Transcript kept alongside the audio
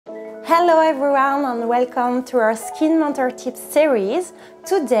Hello everyone and welcome to our Skin Mentor Tips series.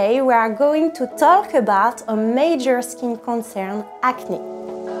 Today we are going to talk about a major skin concern, acne.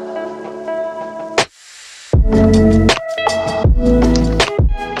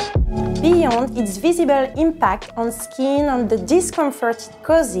 Beyond its visible impact on skin and the discomfort it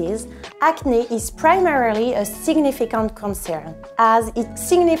causes, acne is primarily a significant concern, as it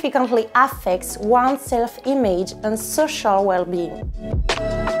significantly affects one's self-image and social well-being.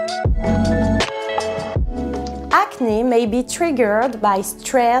 Acne may be triggered by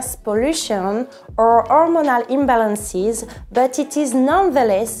stress, pollution, or hormonal imbalances, but it is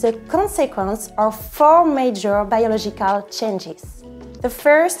nonetheless the consequence of four major biological changes. The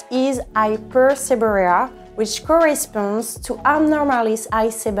first is hyperseborrhea, which corresponds to abnormally high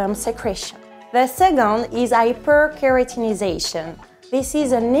sebum secretion. The second is hyperkeratinization. This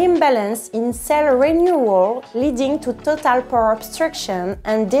is an imbalance in cell renewal leading to total pore obstruction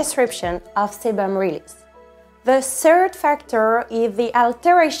and disruption of sebum release. The third factor is the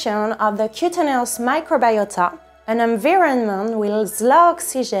alteration of the cutaneous microbiota. An environment with low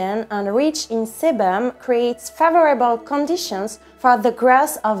oxygen and rich in sebum creates favorable conditions for the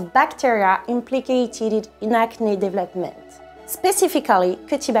growth of bacteria implicated in acne development, specifically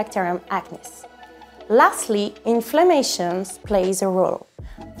Cutibacterium acnes. Lastly, inflammation plays a role.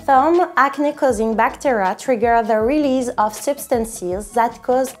 Some acne-causing bacteria trigger the release of substances that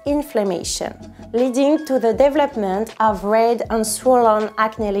cause inflammation, leading to the development of red and swollen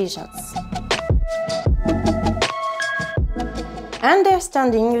acne lesions.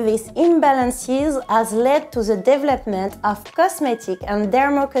 Understanding these imbalances has led to the development of cosmetic and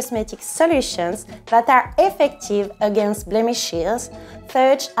dermocosmetic solutions that are effective against blemishes,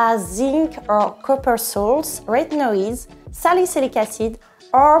 such as zinc or copper salts, retinoids, salicylic acid,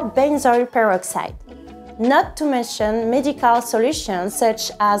 or benzoyl peroxide. Not to mention medical solutions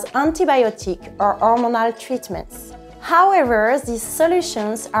such as antibiotic or hormonal treatments. However, these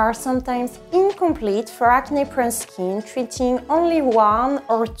solutions are sometimes incomplete for acne-prone skin, treating only one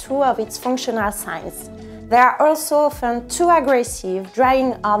or two of its functional signs. They are also often too aggressive,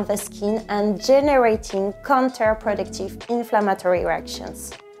 drying out the skin and generating counterproductive inflammatory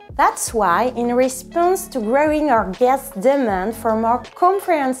reactions. That's why, in response to growing our guests' demand for more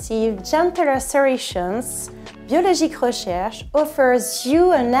comprehensive, gentler solutions, Biologique Recherche offers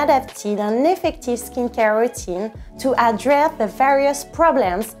you an adapted and effective skincare routine to address the various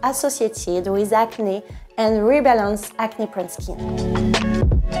problems associated with acne and rebalance acne-prone skin.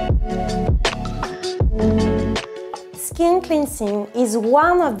 Skin cleansing is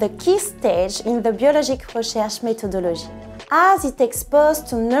one of the key stages in the Biologique Recherche methodology. As it exposed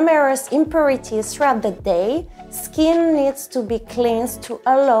to numerous impurities throughout the day, skin needs to be cleansed to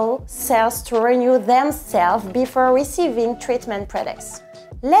allow cells to renew themselves before receiving treatment products.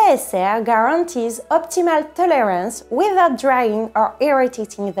 L'ASR guarantees optimal tolerance without drying or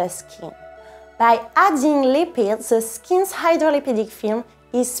irritating the skin. By adding lipids, the skin's hydrolipidic film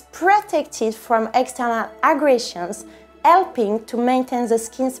is protected from external aggressions, helping to maintain the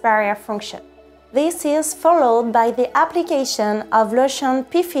skin's barrier function. This is followed by the application of lotion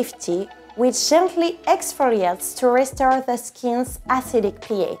P50, which gently exfoliates to restore the skin's acidic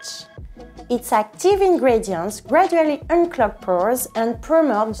pH. Its active ingredients gradually unclog pores and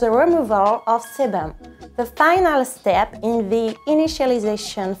promote the removal of sebum. The final step in the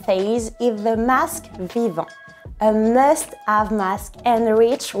initialization phase is the mask vivant, a must-have mask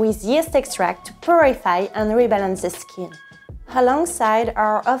enriched with yeast extract to purify and rebalance the skin. Alongside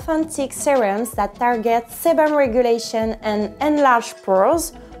our authentic serums that target sebum regulation and enlarge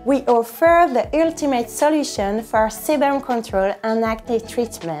pores, we offer the ultimate solution for sebum control and acne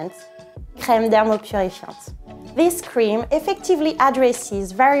treatment, Crème Dermopurifiante. This cream effectively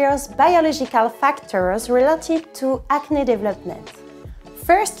addresses various biological factors related to acne development.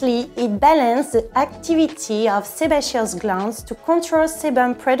 Firstly, it balances the activity of sebaceous glands to control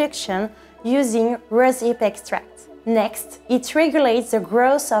sebum production using rosehip extract. Next, it regulates the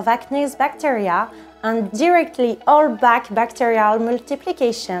growth of acneous bacteria and directly holds back bacterial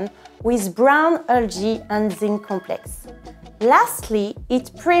multiplication with brown algae and zinc complex. Lastly,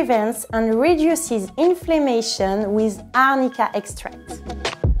 it prevents and reduces inflammation with arnica extract.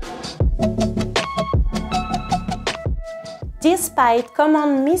 Despite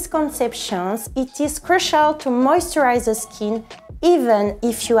common misconceptions, it is crucial to moisturize the skin even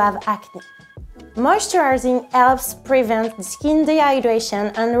if you have acne. Moisturizing helps prevent skin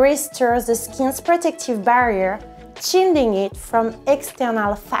dehydration and restores the skin's protective barrier, shielding it from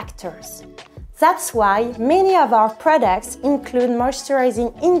external factors. That's why many of our products include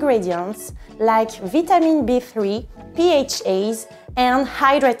moisturizing ingredients like vitamin B3, PHAs, and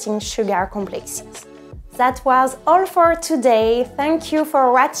hydrating sugar complexes. That was all for today. Thank you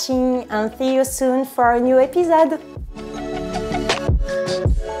for watching and see you soon for a new episode.